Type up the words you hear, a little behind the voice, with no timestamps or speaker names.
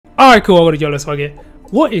Alright, cool, I'm gonna YOLO swag it.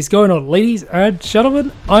 What is going on, ladies and gentlemen?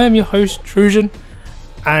 I am your host, Trujan,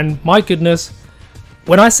 and my goodness,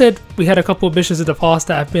 when I said we had a couple of missions in the past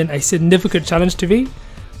that have been a significant challenge to me,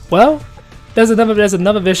 well, there's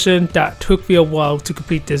another mission that took me a while to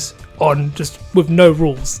complete this on just with no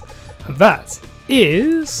rules, and that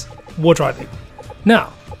is Wardriving.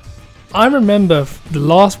 Now, I remember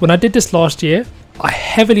when I did this last year, I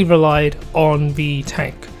heavily relied on the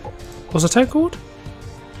tank. What's the tank called?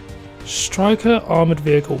 Striker Armored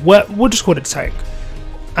Vehicle. We'll just call it a tank.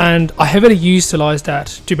 And I heavily utilised that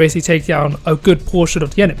to basically take down a good portion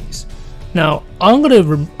of the enemies. Now I'm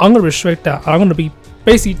gonna restrict that. I'm gonna be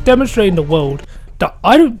basically demonstrating the world that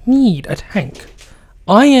I don't need a tank.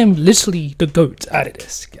 I am literally the GOAT at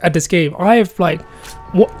this game. I have a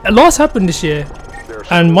lot's happened this year,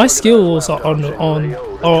 and my skills are on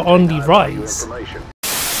the rise.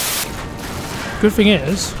 Good thing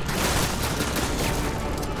is,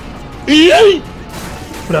 where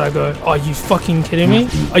did I go? Are you fucking kidding me?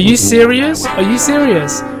 Are you serious? Are you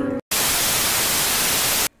serious?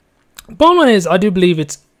 Bottom line is, I do believe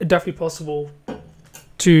it's definitely possible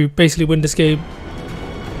to basically win this game.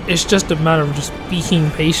 It's just a matter of just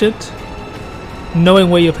being patient. Knowing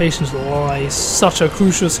where your patience lies is such a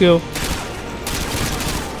crucial skill.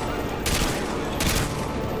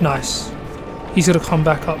 Nice. He's gonna come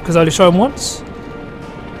back up because I only shot him once.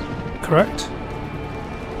 Correct?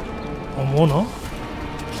 One more not.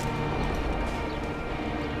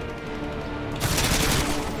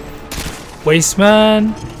 Waste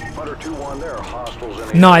man.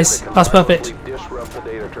 Nice, that's perfect. Disrupt the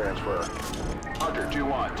data transfer. Hunter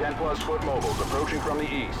 2-1, 10+ foot mobiles approaching from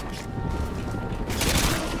the east.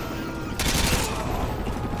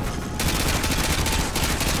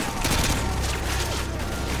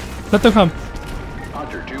 Let them come.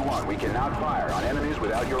 Hunter 2-1, we cannot fire on enemies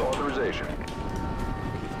without your authorization.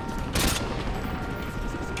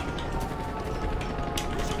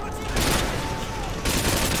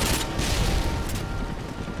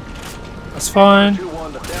 That's fine.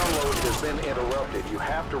 2-1, the download has been interrupted. You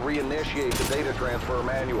have to reinitiate the data transfer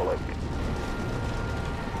manually.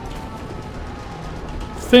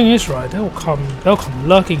 Thing is, right, they'll come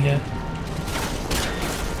lurking here.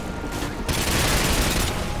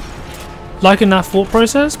 Like in that thought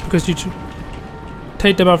process, because you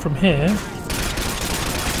take them out from here.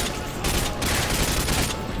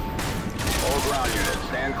 All ground units,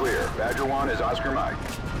 stand clear. Badger 1 is Oscar Mike.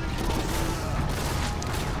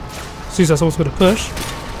 Seems like someone's gonna push.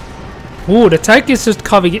 Ooh, the tank is just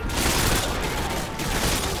covering it.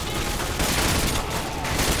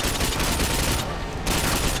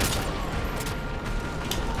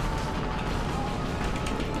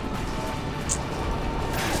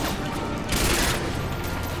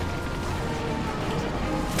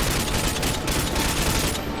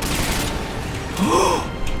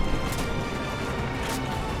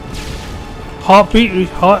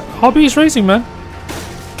 Heartbeat's racing, man.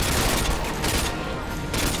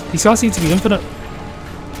 These guys seem to be infinite.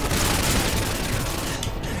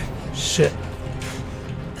 Shit.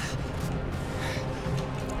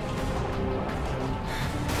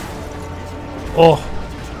 Oh,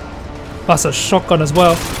 that's a shotgun as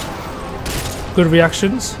well. Good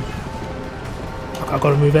reactions. I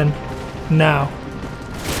gotta move in now.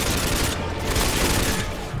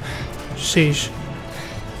 Sheesh.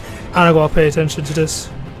 And I gotta pay attention to this.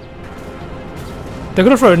 They're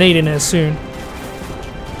gonna throw a nade in here soon.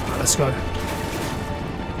 Let's go.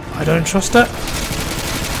 I don't trust that,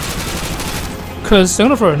 because they're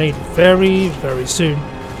gonna throw a nade very, very soon.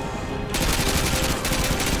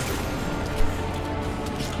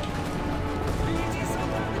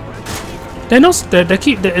 They're not.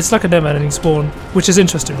 It's like a never ending spawn, which is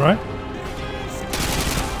interesting, right?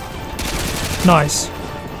 Nice.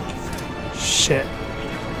 Shit.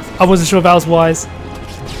 I wasn't sure if that was wise,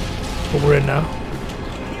 but we're in now.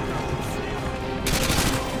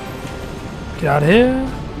 Get out of here.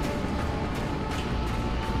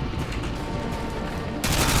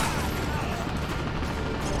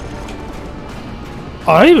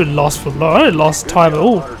 I even lost for long. I didn't lost time at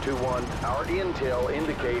all. Our intel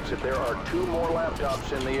indicates that there are 2 more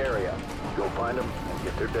laptops in the area. Go find them and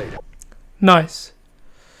get their data. Nice.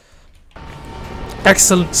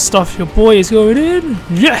 Excellent stuff. Your boy is going in.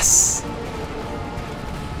 Yes.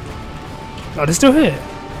 Are they still here?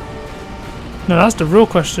 No, that's the real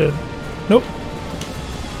question. Nope.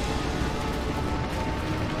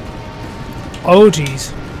 Oh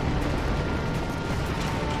jeez.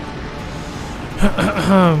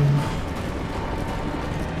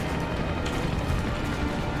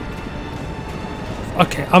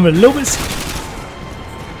 Okay, I'm a little bit...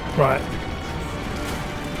 Right.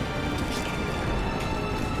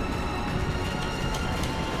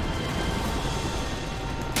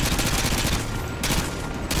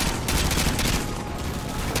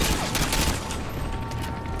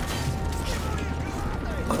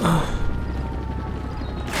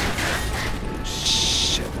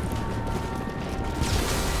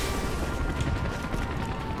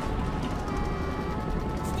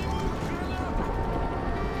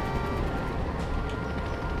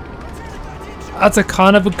 That's a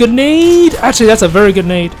kind of a good nade. Actually, that's a very good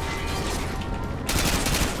nade.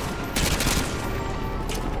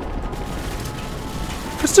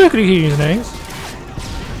 Still could use nades.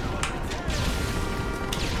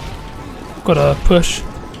 Gotta push.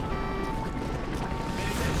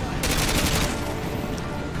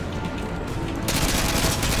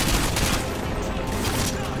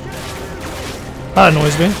 That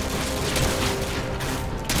annoys me.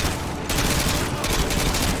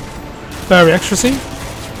 Very extracy.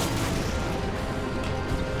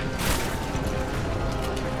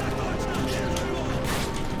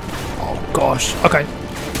 Oh gosh. Okay.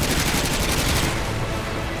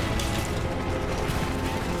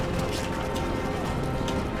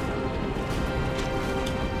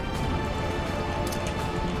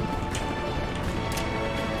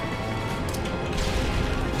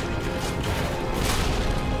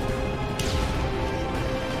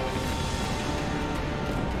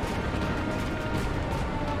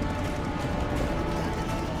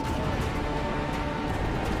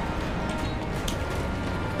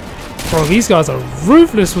 Bro, these guys are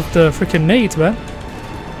ruthless with the freaking nades, man.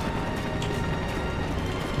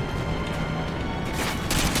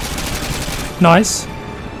 Nice.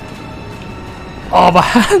 Oh, my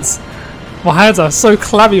hands! My hands are so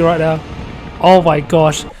clammy right now. Oh my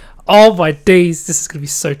gosh. Oh my days, this is gonna be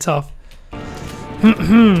so tough.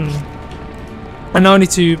 And now I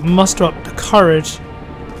need to muster up the courage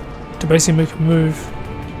to basically make a move.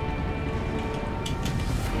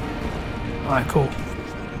 Alright, cool.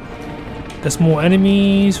 There's more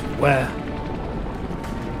enemies. Where?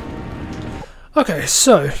 Okay,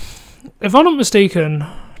 so if I'm not mistaken,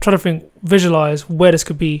 I'm trying to think, visualize where this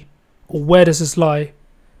could be, or where does this lie.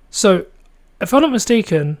 So, if I'm not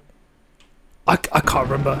mistaken, I can't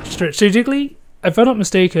remember strategically. If I'm not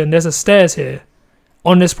mistaken, there's a stairs here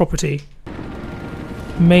on this property.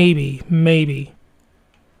 Maybe,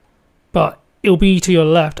 but it'll be to your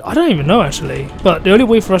left. I don't even know actually. But the only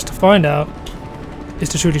way for us to find out is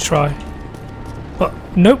to truly try. But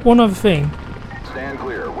note one other thing. Stand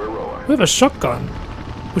clear, we're rolling. We have a shotgun,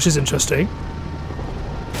 which is interesting.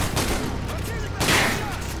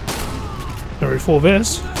 Very for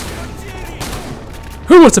this.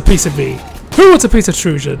 Who wants a piece of me? Who wants a piece of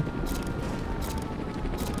Trujan?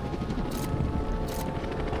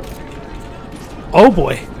 Oh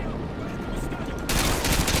boy.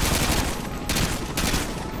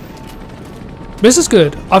 This is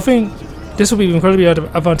good. I think this will be incredibly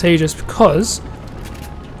advantageous because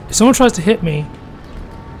if someone tries to hit me,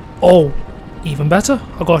 oh, even better.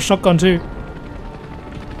 I've got a shotgun too.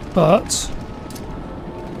 But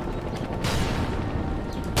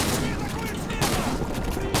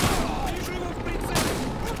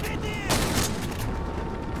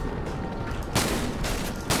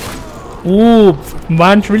ooh,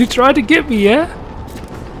 man really tried to get me, yeah?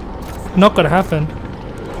 Not gonna happen.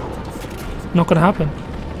 Not gonna happen.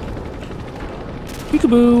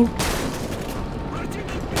 Peekaboo.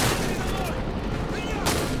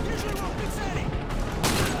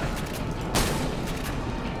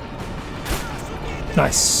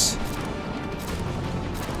 Nice.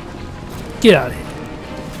 Get out of here.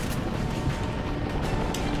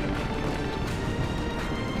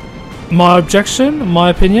 My objection, my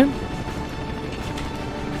opinion.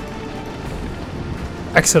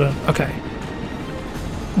 Excellent. Okay.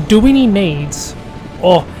 Do we need nades?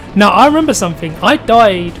 Oh, now I remember something. I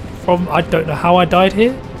died from, I don't know how I died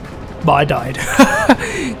here, but I died.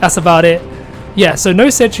 That's about it. Yeah, so no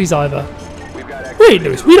sentries either. We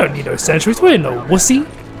don't need no sentries. We ain't no wussy.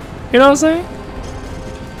 You know what I'm saying?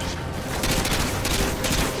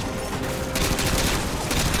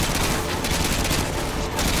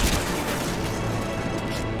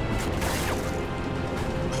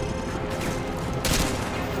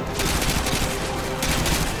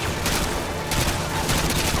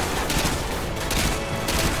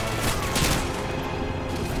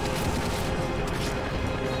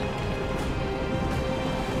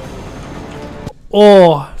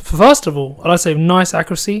 Oh, first of all, I'd say nice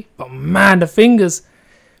accuracy, but man, the fingers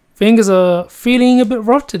are feeling a bit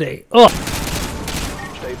rough today. Oh,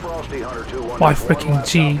 my freaking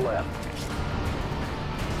G.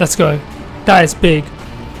 Let's go. That is big.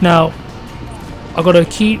 Now,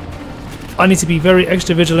 I need to be very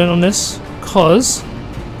extra vigilant on this, cause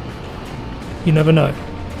you never know.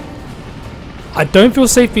 I don't feel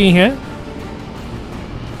safe being here.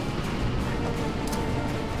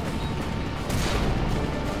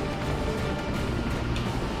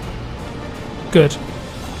 Good.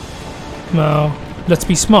 Now, let's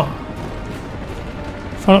be smart.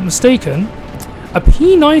 If I'm not mistaken, a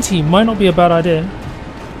P90 might not be a bad idea.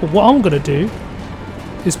 But what I'm going to do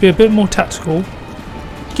is be a bit more tactical.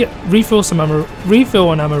 Refill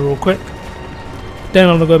on ammo real quick. Then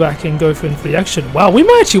I'm gonna go back and go for the action. Wow, we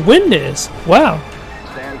might actually win this. Wow.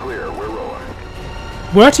 Stand clear. We're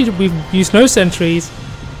rolling. We've used no sentries,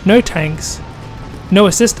 no tanks, no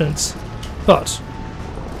assistance, but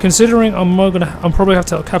considering I'm probably have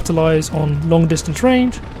to capitalize on long distance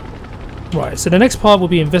range. Right, so the next part will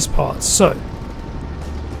be in this part. So,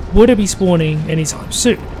 would it be spawning anytime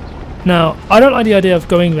soon? Now, I don't like the idea of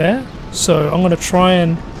going there, so I'm gonna try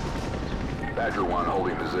and. Badger 1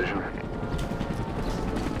 holding position.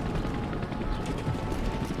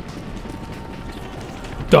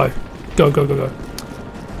 Go.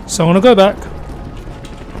 So I'm gonna go back,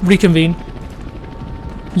 reconvene.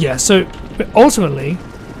 Yeah, so ultimately,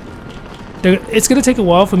 it's gonna take a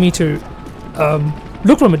while for me to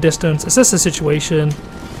look from a distance, assess the situation,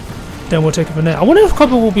 then we'll take it from there. I wonder if a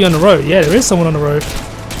couple will be on the road. Yeah, there is someone on the road.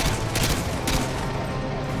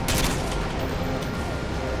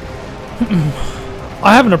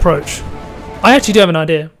 I have an approach. I actually do have an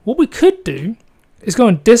idea. What we could do is go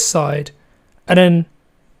on this side and then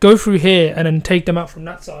go through here and then take them out from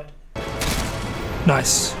that side.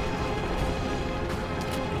 Nice.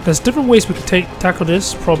 There's different ways we could tackle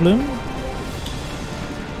this problem.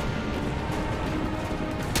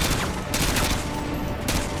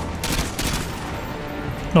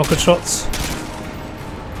 Not good shots.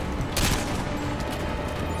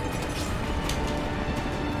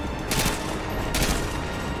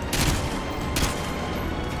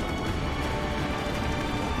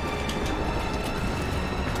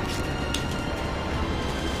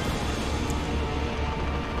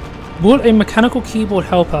 Will a mechanical keyboard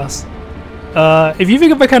help us? If you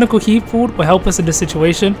think a mechanical keyboard will help us in this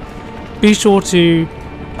situation, be sure to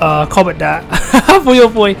comment that for your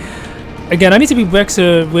boy. Again, I need to be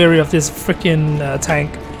extra wary of this freaking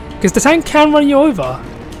tank, because the tank can run you over.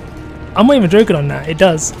 I'm not even joking on that. It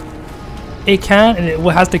does. It can, and it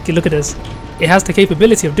has to look at this. It has the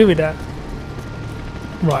capability of doing that.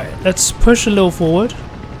 Right, let's push a little forward.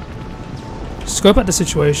 Scope out the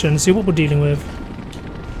situation, see what we're dealing with.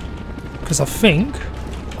 Because I think...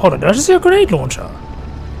 Hold on, did I just see a grenade launcher?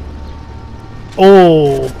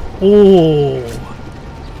 Oh.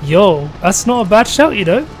 Yo, that's not a bad shout, you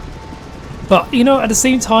know. But, you know, at the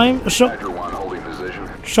same time, a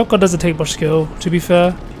shotgun doesn't take much skill, to be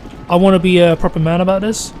fair. I want to be a proper man about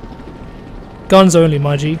this. Guns only,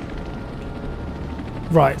 my G.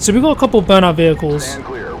 Right, so we've got a couple of burnout vehicles. Stand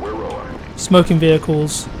clear. We're rolling. Smoking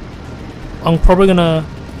vehicles. I'm probably going to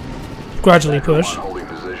gradually push.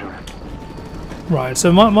 Right,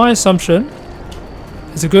 so my assumption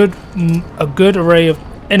is a good array of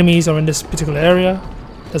enemies are in this particular area.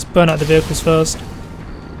 Let's burn out the vehicles first.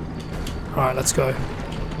 Alright, let's go.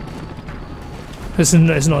 It's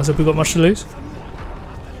not as if we've got much to lose.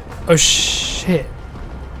 Oh shit.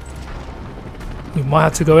 We might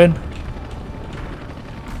have to go in.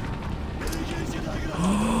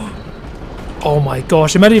 Oh my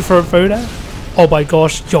gosh, imagine you throw a throw there. Oh my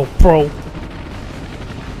gosh, yo bro.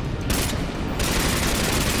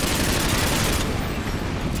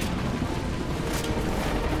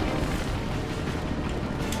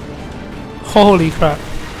 Holy crap.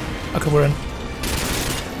 Okay, we're in.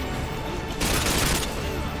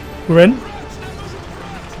 We're in.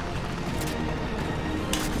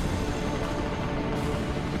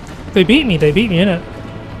 They beat me, innit?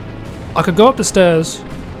 I could go up the stairs.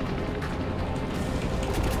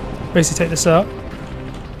 Basically take this out.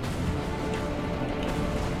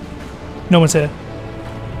 No one's here.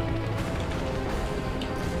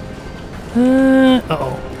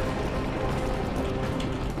 Uh-oh.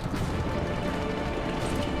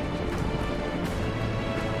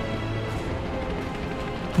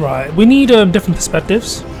 Right, we need different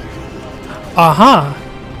perspectives. Aha!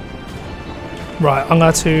 Right, I'm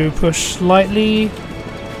going to push slightly.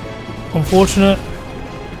 Unfortunate.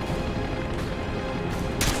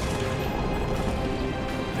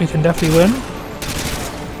 We can definitely win.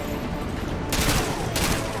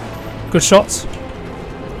 Good shots.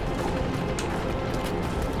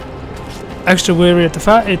 Extra weary at the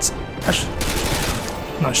fact it's...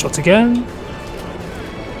 Nice shots again.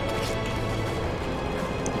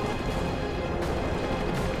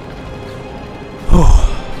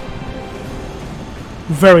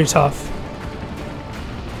 Very tough.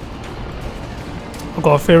 I've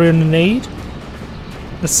got a Fury and a nade.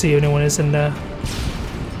 Let's see if anyone is in there.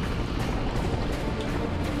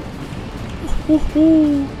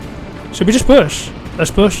 Should we just push?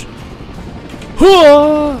 Let's push.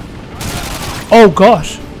 Oh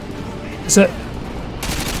gosh. Is it?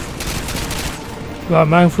 Got a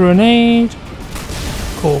man through a nade.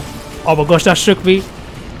 Cool. Oh my gosh, that shook me.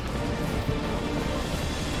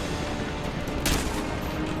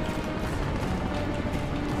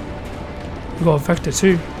 We got a vector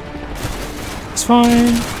too. It's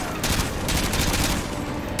fine.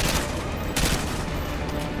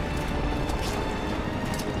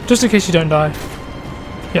 Just in case you don't die.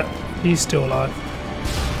 Yeah, he's still alive.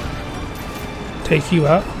 Take you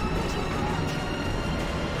out.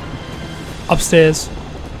 Upstairs.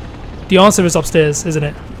 The answer is upstairs, isn't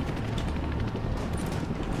it?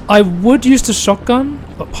 I would use the shotgun,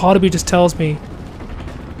 but part of me just tells me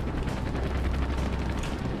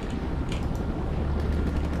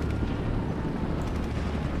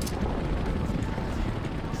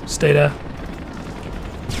stay there.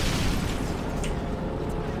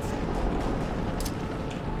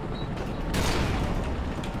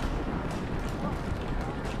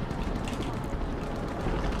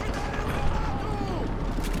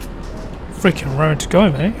 Freaking round to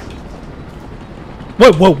go, mate.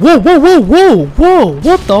 Whoa, whoa, whoa, whoa, whoa, whoa, whoa!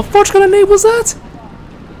 What the fuck kind of name was that?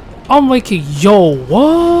 I'm like, yo,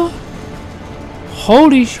 what?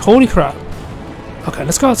 Holy crap. Okay,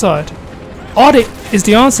 let's go outside. Audit is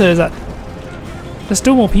the answer, is that there's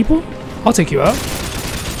still more people? I'll take you out.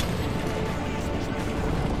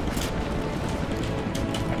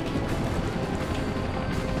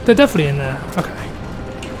 They're definitely in there. Okay.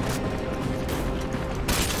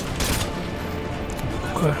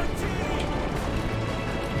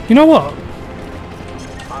 You know what?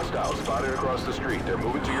 Hostiles spotted across the street. They're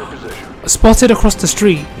moving to your position. Spotted across the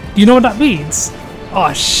street. You know what that means?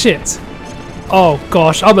 Oh shit. Oh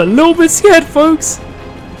gosh, I'm a little bit scared, folks.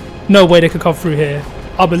 No way they could come through here.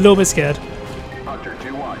 I'm a little bit scared. Hunter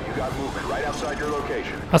 2-1, you got movement right outside your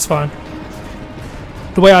location. That's fine.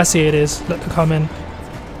 The way I see it is, let them come in.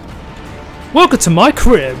 Welcome to my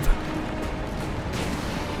crib.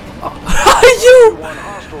 You.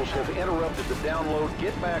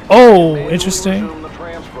 Oh, interesting.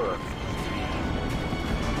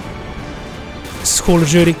 This is Call of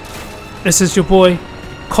Duty. This is your boy.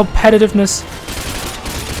 Competitiveness.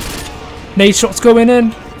 Nade shots going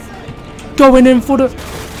in. Going in for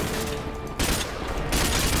the...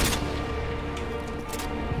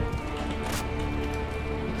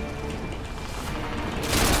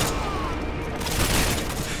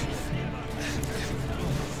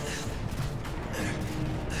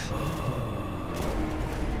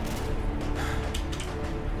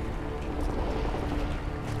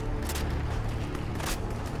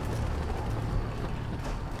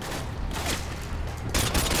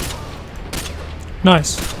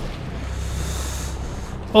 Nice.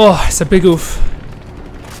 Oh, it's a big oof.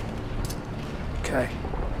 Okay.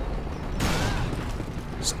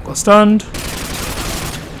 Someone got stunned.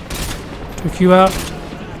 Took you out.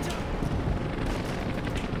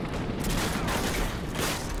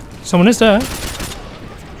 Someone is there.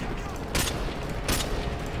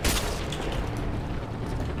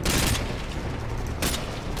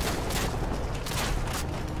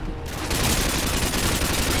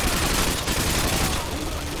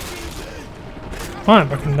 I'm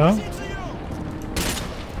backing down.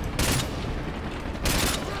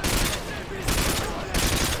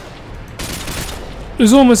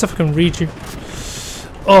 It's almost if I can read you.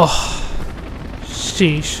 Oh,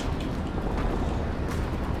 sheesh.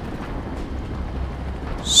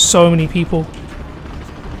 So many people.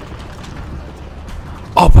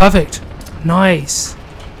 Oh, perfect. Nice.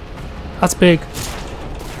 That's big.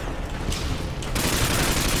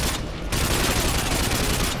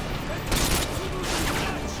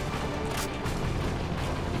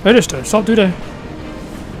 They just don't stop, do they?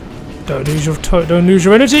 Don't lose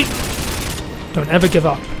your energy. Don't ever give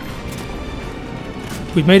up.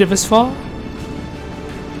 We've made it this far.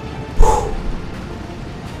 Whew.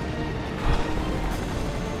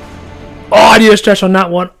 Oh, I need a stretch on that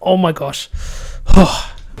one. Oh my gosh.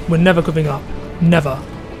 We're never giving up. Never.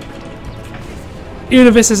 Even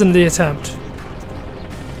if this isn't the attempt.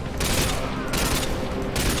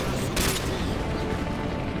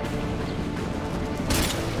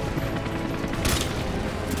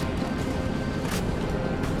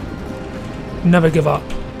 Never give up.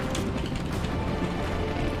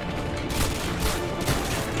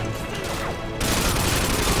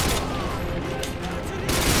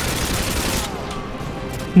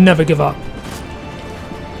 Never give up.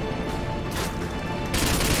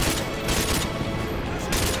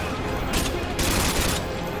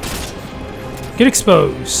 Get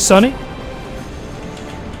exposed, Sonny.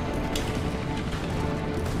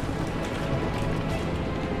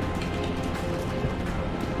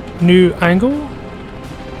 New angle.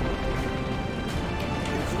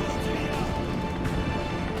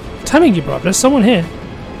 I'm telling you, bro, there's someone here.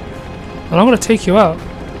 And I'm gonna take you out.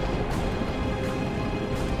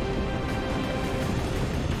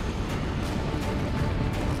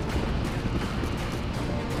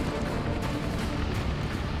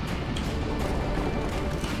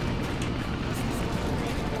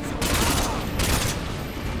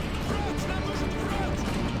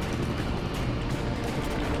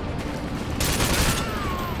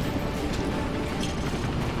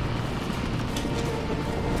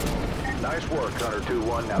 work, Hunter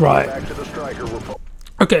 2-1. Now Right. Back to the striker report.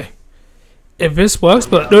 Okay. If this works,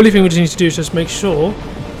 but the only thing we just need to do is just make sure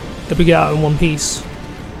that we get out in one piece.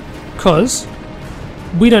 Because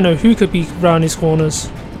we don't know who could be around these corners.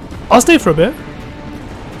 I'll stay for a bit.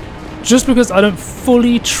 Just because I don't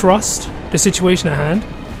fully trust the situation at hand.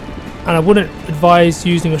 And I wouldn't advise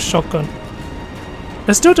using a shotgun.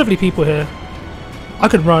 There's still definitely people here. I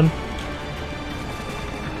could run.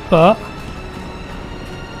 But,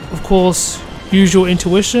 of course, use your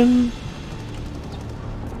intuition.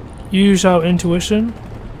 Use our intuition.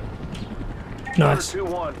 Nice. Hunter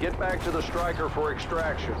 2-1, get back to the striker for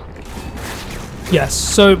extraction. Yes,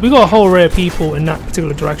 so we got a whole array of people in that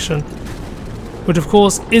particular direction. Which of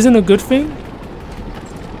course isn't a good thing.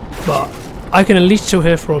 But I can at least chill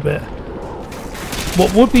here for a bit.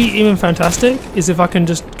 What would be even fantastic is if I can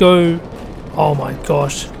just go... Oh my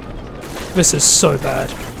gosh. This is so bad.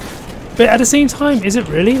 But at the same time, is it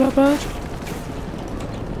really that bad?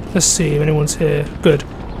 Let's see if anyone's here. Good.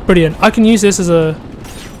 Brilliant. I can use this as a...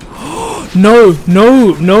 No!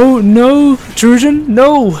 No! No! No! Trujan!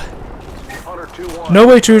 No! Hunter 2-1, No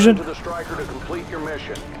way, Trujan. to the striker to complete your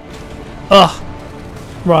mission. Ugh.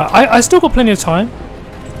 Right. I still got plenty of time.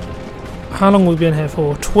 How long have we been here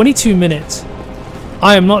for? 22 minutes.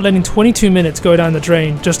 I am not letting 22 minutes go down the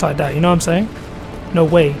drain just like that, you know what I'm saying? No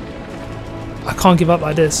way. I can't give up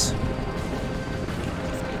like this.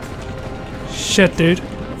 Shit, dude.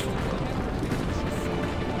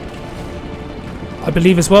 I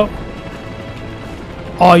believe as well.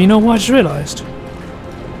 Oh, you know what I just realised?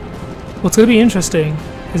 What's going to be interesting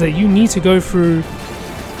is that you need to go through...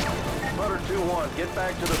 Hunter 2-1, get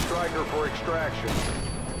back to the striker for extraction.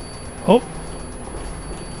 Oh.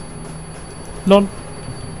 Lon.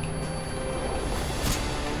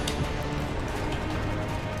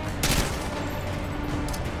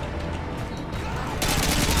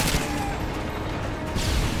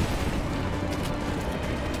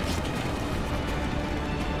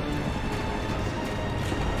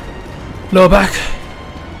 Lower back.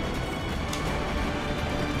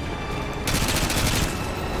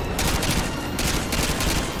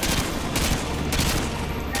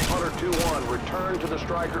 Hunter 2-1, return to the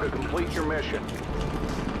striker to complete your mission.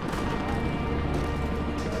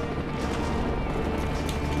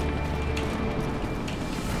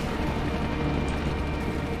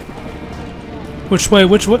 Which way?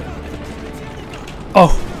 Which way?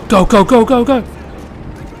 Oh, go, go, go, go, go.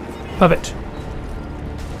 Perfect.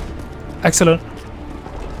 Excellent.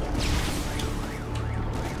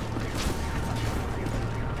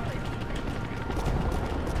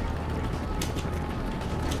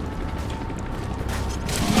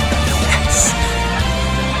 Yes.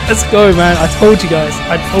 Let's go, man. I told you guys.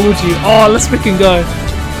 I told you. Oh, let's freaking go.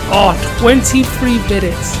 Oh, 23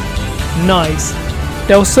 minutes. Nice.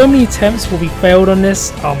 There were so many attempts where we failed on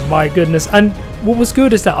this. Oh my goodness. And what was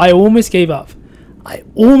good is that I almost gave up. I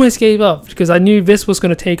almost gave up because I knew this was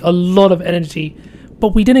going to take a lot of energy,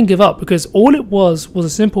 but we didn't give up because all it was a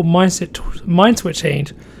simple mind switch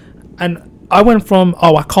change, and I went from,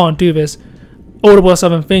 oh, I can't do this, all the whilst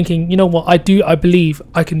I'm thinking, you know what, I believe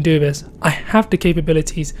I can do this. I have the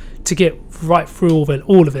capabilities to get right through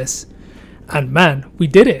all of this, and man, we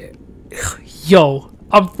did it. Yo,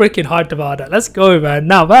 I'm freaking hyped about that. Let's go, man.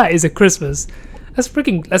 Now that is a Christmas.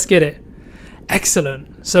 Let's get it.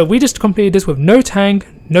 Excellent. So we just completed this with no tank,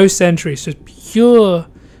 no sentries, just pure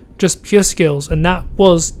skills, and that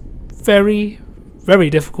was very, very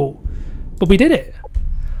difficult. But we did it.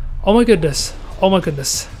 Oh my goodness. Oh my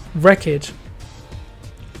goodness. Wreckage.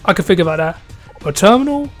 I could figure about that. But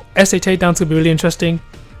terminal, SA takedown's gonna be really interesting.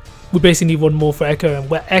 We basically need one more for Echo, and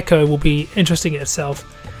where Echo will be interesting in itself.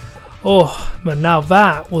 Oh, but now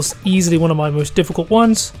that was easily one of my most difficult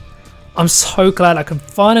ones. I'm so glad I can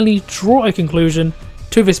finally draw a conclusion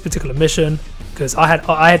to this particular mission, because I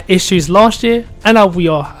had issues last year, and we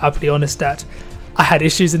are happily honest that I had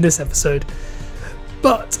issues in this episode.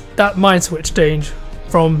 But that mind switch change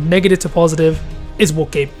from negative to positive is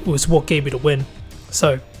what gave me the win.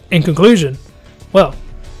 So, in conclusion, well,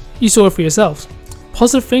 you saw it for yourselves.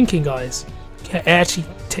 Positive thinking, guys,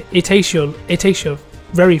 it takes you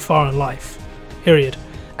very far in life. Period.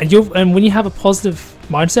 And when you have a positive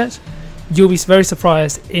mindset, you'll be very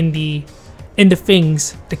surprised in the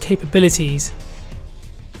things, the capabilities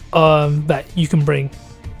that you can bring.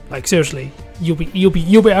 Like seriously, you'll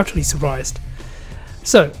be actually surprised.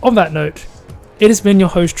 So on that note, it has been your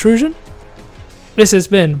host Trujan. This has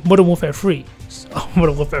been Modern Warfare 3. Oh,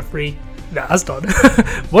 Modern Warfare 3. Nah, that's done.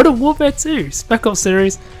 Modern Warfare 2 Spec Ops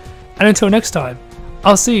series. And until next time,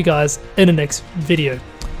 I'll see you guys in the next video.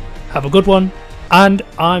 Have a good one, and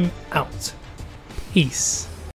I'm out. Peace.